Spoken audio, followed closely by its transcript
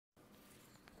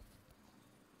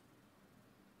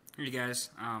Hey guys,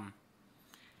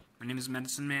 my name is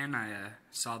Medicine Man. I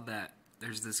saw that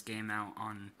there's this game out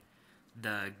on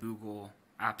the Google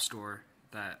App Store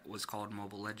that was called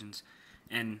Mobile Legends,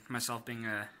 and myself being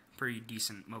a pretty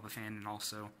decent MOBA fan and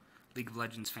also League of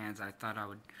Legends fans, I thought I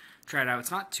would try it out. It's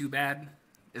not too bad,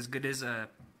 as good as a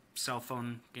cell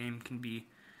phone game can be.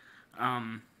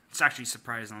 It's actually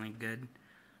surprisingly good.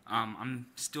 I'm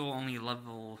still only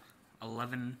level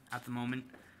 11 at the moment.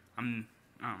 I'm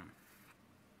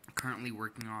currently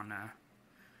working on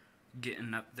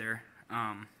getting up there.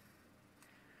 But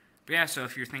yeah, so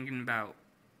if you're thinking about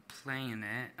playing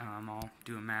it, I'll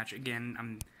do a match. Again,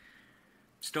 I'm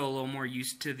still a little more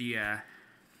used to the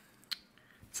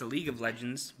to League of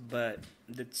Legends, but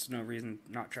that's no reason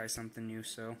not try something new.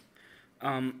 So,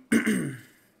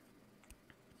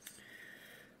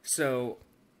 so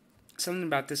something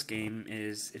about this game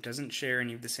is it doesn't share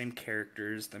any of the same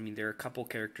characters. I mean, there are a couple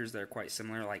characters that are quite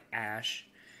similar, like Ashe,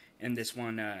 and this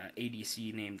one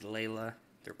ADC named Layla.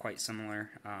 They're quite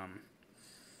similar.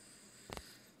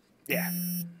 Yeah,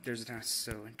 there's a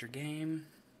so enter game,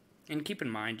 and keep in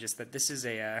mind just that this is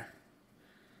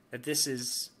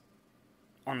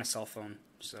on a cell phone.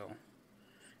 So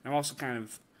I'm also kind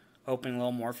of hoping a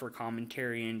little more for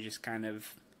commentary and just kind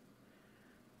of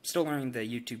still learning the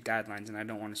YouTube guidelines, and I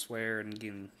don't want to swear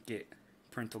and get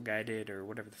parental guided or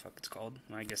whatever the fuck it's called.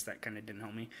 Well, I guess that kind of didn't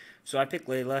help me. So I picked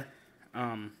Layla.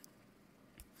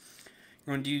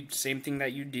 You're going to do the same thing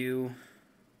that you do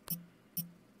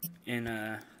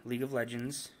in League of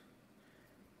Legends.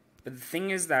 But the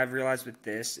thing is that I've realized with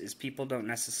this is people don't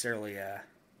necessarily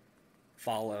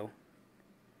follow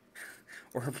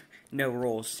or know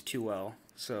roles too well.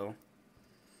 So I'm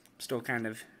still kind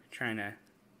of trying to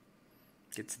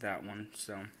get to that one.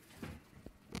 So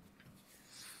it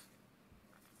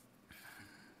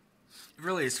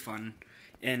really is fun.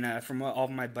 And from what all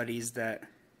of my buddies that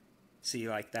see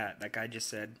like that guy just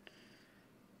said,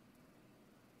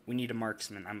 we need a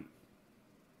marksman. I'm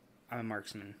a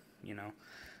marksman, you know.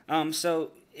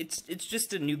 So it's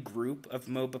just a new group of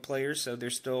MOBA players. So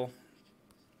this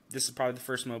is probably the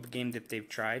first MOBA game that they've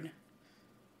tried.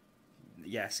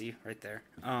 Yeah, see right there.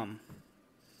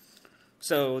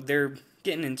 So they're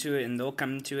getting into it, and they'll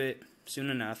come into it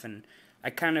soon enough. And I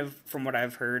kind of, from what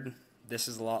I've heard, this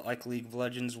is a lot like League of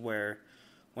Legends, where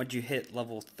once you hit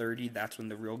level 30, that's when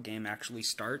the real game actually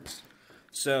starts.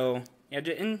 So yeah,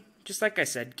 and just like I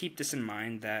said, keep this in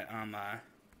mind that I'm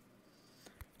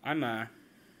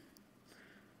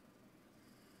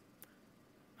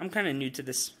kind of new to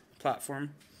this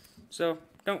platform, so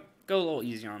don't go a little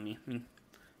easy on me. I mean,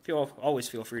 always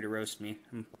feel free to roast me.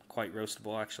 I'm quite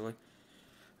roastable, actually.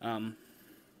 No,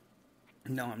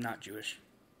 I'm not Jewish.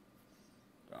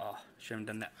 Oh, shouldn't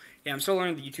have done that. Yeah, I'm still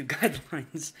learning the YouTube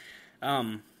guidelines.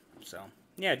 So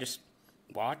yeah, just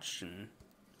watch and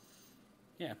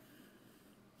yeah.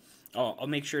 Oh, I'll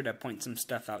make sure to point some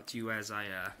stuff out to you as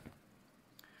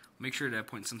make sure to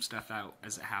point some stuff out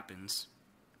as it happens.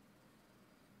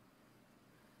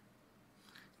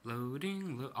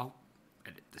 Loading. I'll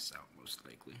edit this out most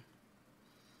likely.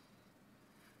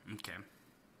 Okay.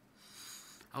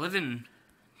 I live in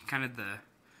kind of the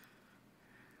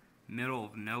middle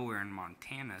of nowhere in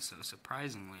Montana, so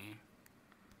surprisingly,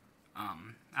 I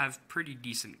have pretty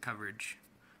decent coverage.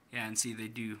 Yeah, and see, they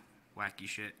do wacky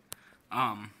shit.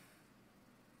 But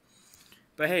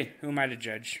hey, who am I to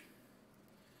judge?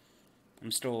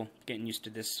 I'm still getting used to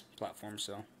this platform,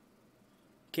 so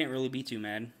can't really be too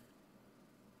mad.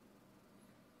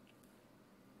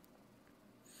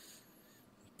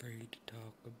 Afraid to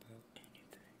talk about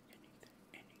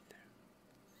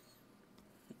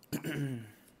anything.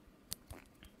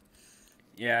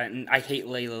 Yeah, and I hate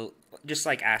Layla, just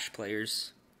like Ashe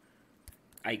players.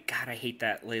 I hate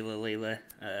that Layla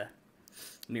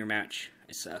mirror match.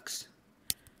 It sucks.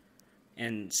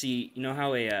 And see, you know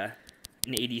how an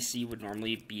ADC would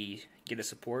normally get a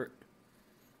support?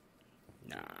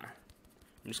 Nah,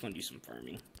 I'm just gonna do some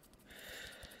farming.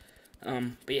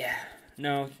 But yeah,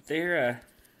 no, they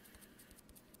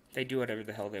do whatever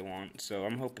the hell they want. So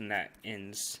I'm hoping that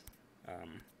ends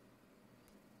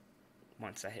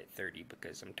once I hit 30,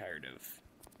 because I'm tired of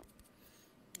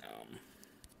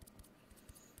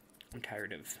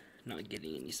not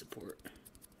getting any support.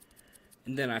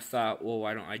 And then I thought, well,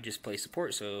 why don't I just play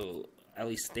support so at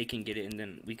least they can get it, and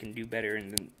then we can do better.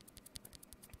 And then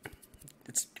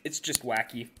it's just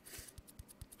wacky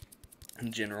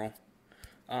in general.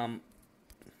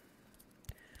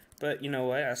 But you know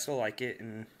what? I still like it,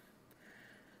 and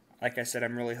like I said,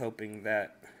 I'm really hoping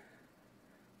that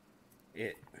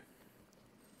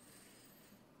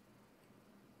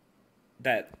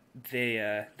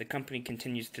the company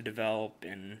continues to develop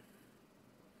and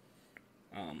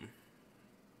um,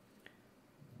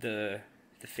 the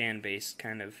fan base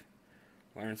kind of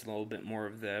learns a little bit more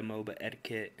of the MOBA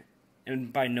etiquette.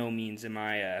 And by no means am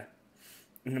I an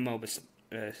MOBA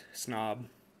snob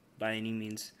by any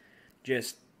means.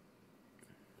 Just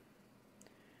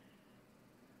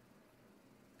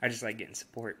I just like getting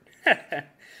support.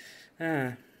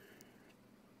 So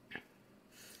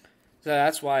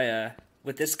that's why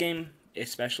with this game,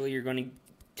 especially, you're going to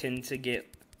tend to get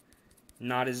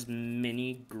not as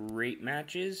many great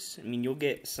matches. I mean, you'll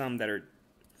get some that are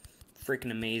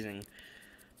freaking amazing.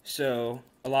 So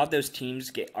a lot of those teams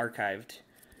get archived.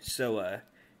 So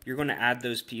you're going to add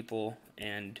those people,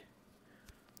 and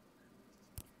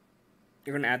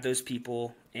you're going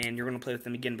to play with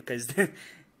them again because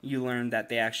you learned that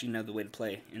they actually know the way to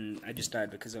play. And I just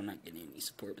died because I'm not getting any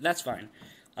support, but that's fine.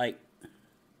 Like,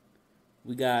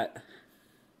 we got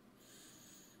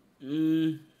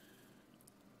 3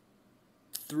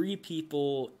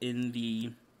 people in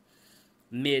the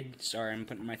mid. Sorry, I'm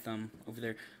putting my thumb over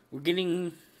there. We're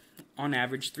getting, on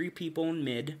average, 3 people in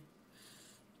mid.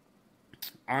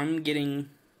 I'm getting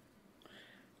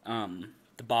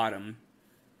the bottom.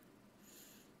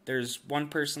 There's 1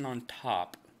 person on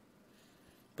top,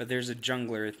 but there's a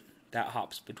jungler that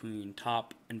hops between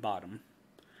top and bottom.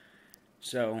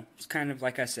 So it's kind of,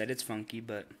 like I said, it's funky,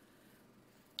 but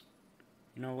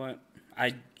you know what?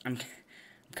 I'm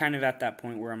kind of at that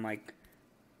point where I'm like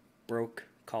broke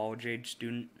college age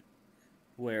student,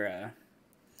 where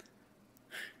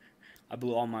I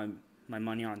blew all my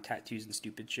money on tattoos and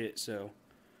stupid shit, so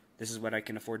this is what I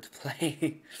can afford to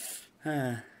play.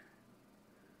 Yeah.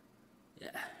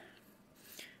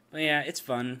 But yeah, it's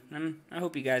fun, and I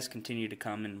hope you guys continue to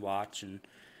come and watch, and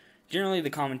generally the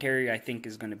commentary I think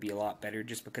is going to be a lot better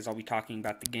just because I'll be talking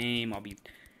about the game, I'll be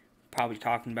probably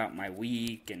talking about my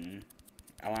week, and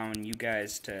allowing you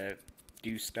guys to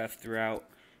do stuff throughout.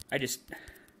 I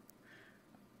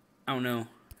don't know,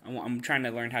 I'm trying to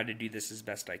learn how to do this as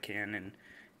best I can, and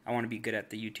I want to be good at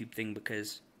the YouTube thing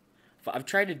because I've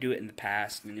tried to do it in the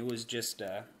past, and it was just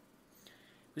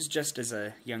as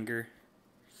a younger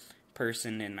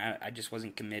person, and I just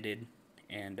wasn't committed,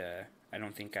 and I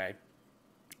don't think I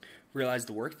realized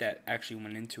the work that actually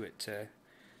went into it to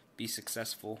be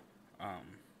successful.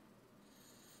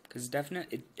 Because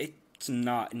it's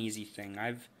not an easy thing.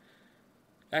 I've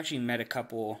actually met a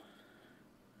couple.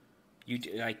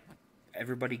 Like,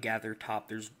 everybody gather top.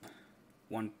 There's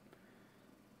one.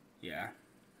 Yeah.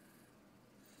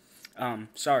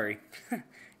 Sorry,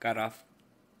 got off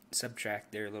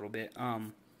subtract there a little bit.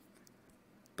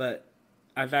 But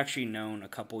I've actually known a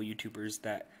couple YouTubers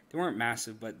that they weren't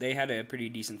massive, but they had a pretty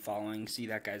decent following. See,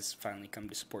 that guy's finally come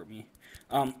to support me.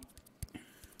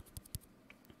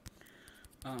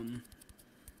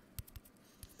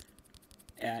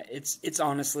 Yeah, it's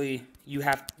honestly, you're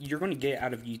going to get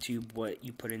out of YouTube what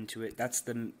you put into it. That's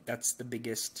the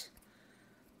biggest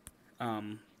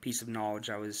piece of knowledge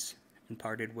I was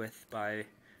imparted with by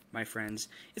my friends.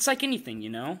 It's like anything,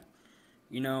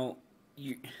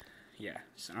 yeah,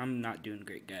 so I'm not doing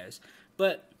great, guys.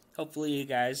 But hopefully you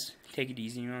guys take it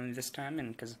easy on me this time,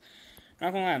 and because I'm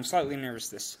not gonna lie, I'm slightly nervous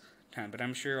this time, but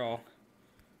I'm sure I'll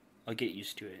get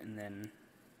used to it, and then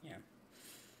yeah.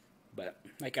 But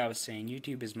like I was saying,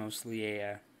 YouTube is mostly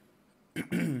a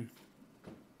you're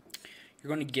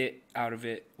going to get out of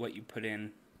it what you put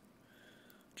in.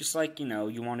 Just like, you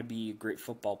want to be a great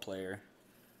football player.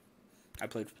 I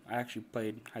actually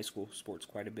played high school sports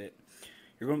quite a bit.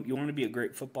 You want to be a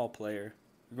great football player,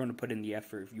 you're going to put in the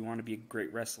effort. If you want to be a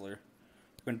great wrestler,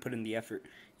 you're going to put in the effort.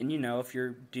 And if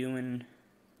you're doing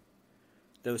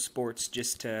those sports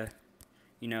just to,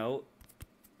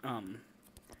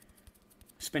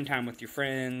 spend time with your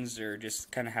friends, or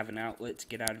just kind of have an outlet to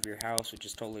get out of your house, which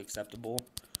is totally acceptable.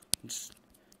 It's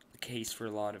the case for a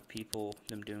lot of people,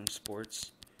 them doing sports.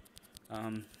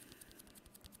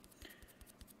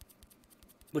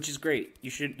 Which is great.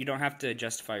 You don't have to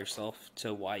justify yourself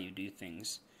to why you do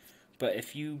things. But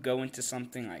if you go into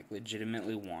something like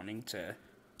legitimately wanting to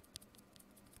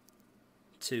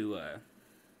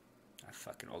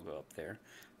fuck it, I'll go up there.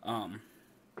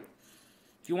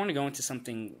 If you want to go into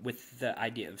something with the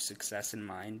idea of success in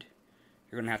mind,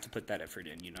 you're going to have to put that effort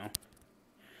in,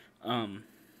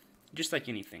 Just like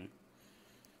anything.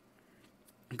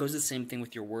 It goes the same thing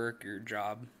with your work, your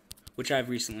job, which I've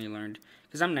recently learned,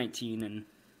 because I'm 19 and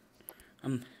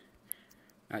I'm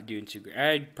not doing too great.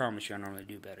 I promise you I normally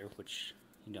do better, which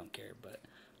you don't care, but,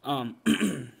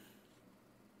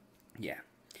 yeah.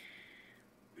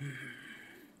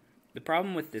 The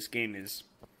problem with this game is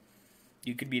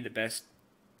you could be the best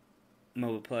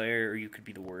MOBA player, or you could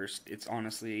be the worst. It's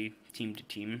honestly team to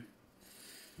team.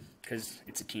 because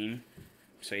it's a team,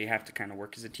 so you have to kind of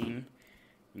work as a team.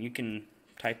 And you can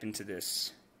type into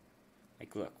this,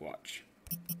 like, look, watch.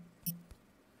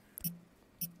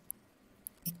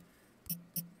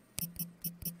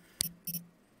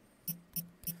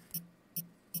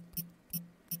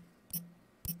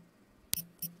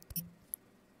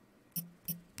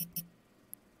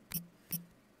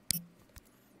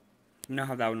 You know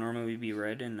how that would normally be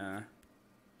read in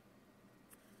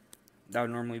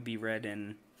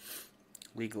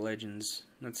League of Legends.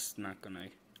 That's not gonna.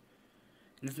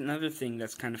 Another thing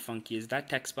that's kind of funky is that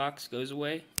text box goes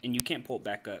away and you can't pull it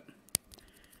back up.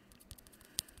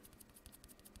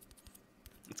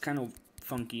 It's kind of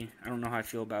funky. I don't know how I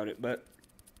feel about it, but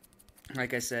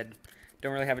like I said,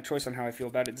 don't really have a choice on how I feel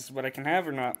about it. This is what I can have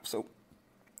or not, so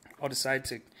I'll decide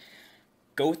to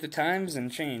go with the times and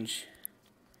change.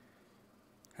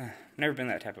 Never been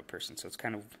that type of person, so it's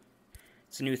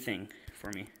a new thing for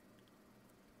me.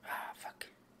 Fuck.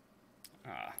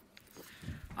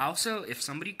 Also, if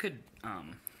somebody could,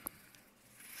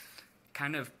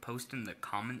 kind of post in the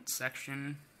comment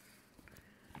section,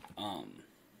 if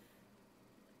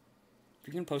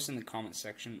you can post in the comment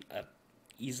section,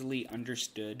 easily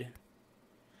understood,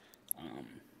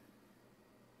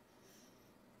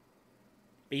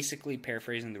 basically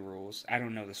paraphrasing the rules. I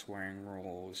don't know the swearing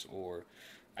rules, or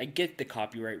I get the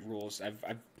copyright rules.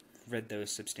 I've read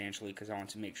those substantially because I want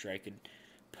to make sure I could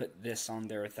put this on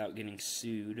there without getting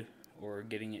sued or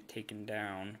getting it taken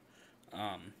down.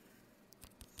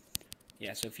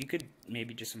 Yeah, so if you could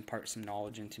maybe just impart some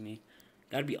knowledge into me,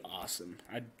 that'd be awesome.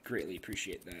 I'd greatly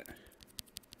appreciate that.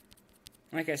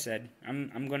 Like I said,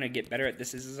 I'm gonna get better at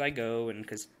this as I go, and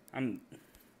because I'm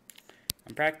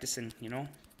practicing, you know,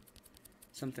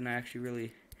 something I actually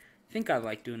really think I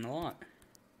like doing a lot.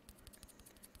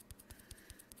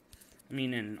 I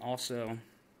mean, and also,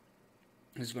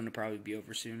 this is going to probably be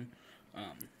over soon.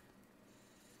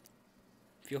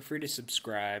 Feel free to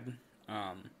subscribe,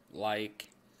 like,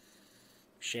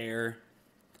 share,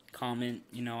 comment,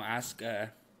 you know, ask,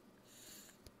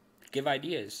 give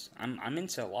ideas. I'm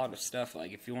into a lot of stuff.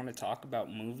 Like, if you want to talk about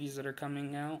movies that are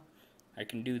coming out, I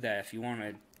can do that. If you want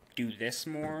to do this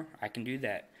more, I can do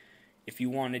that. If you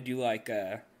want to do, like,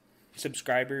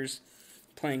 subscribers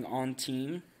playing on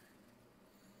team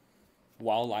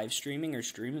while live streaming or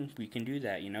streaming, we can do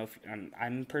that. You know, if,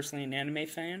 I'm personally an anime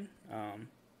fan.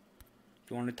 If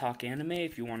you want to talk anime,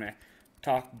 if you want to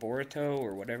talk Boruto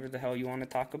or whatever the hell you want to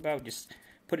talk about, just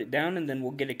put it down, and then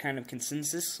we'll get a kind of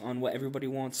consensus on what everybody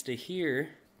wants to hear,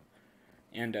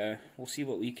 and we'll see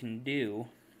what we can do.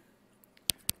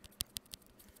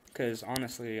 Because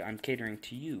honestly, I'm catering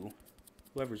to you,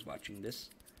 whoever's watching this.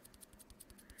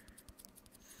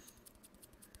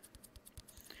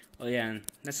 Oh yeah, and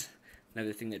that's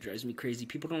another thing that drives me crazy.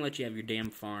 People don't let you have your damn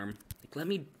farm. Like, let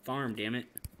me farm, damn it.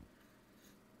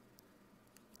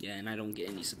 Yeah, and I don't get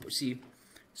any support. See,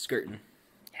 skirting.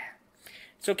 Yeah,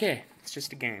 it's okay. It's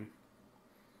just a game.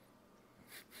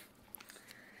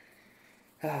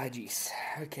 Ah, jeez.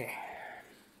 Okay.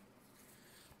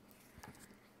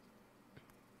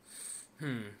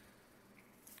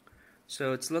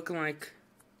 So it's looking like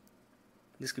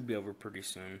this could be over pretty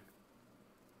soon.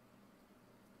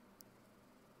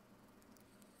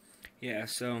 Yeah,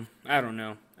 so I don't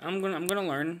know. I'm gonna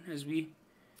learn as we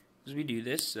do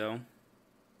this. So,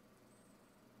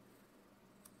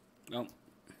 well,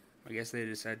 I guess they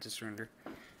decided to surrender.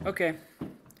 Okay.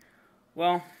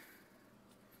 Well,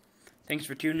 thanks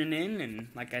for tuning in, and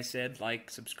like I said, like,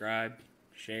 subscribe,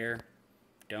 share.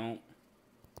 Don't.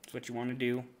 It's what you want to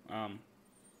do.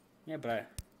 Yeah, but I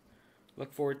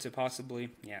look forward to possibly,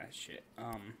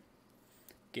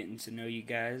 getting to know you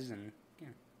guys, and yeah.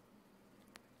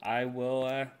 I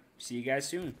will see you guys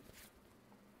soon.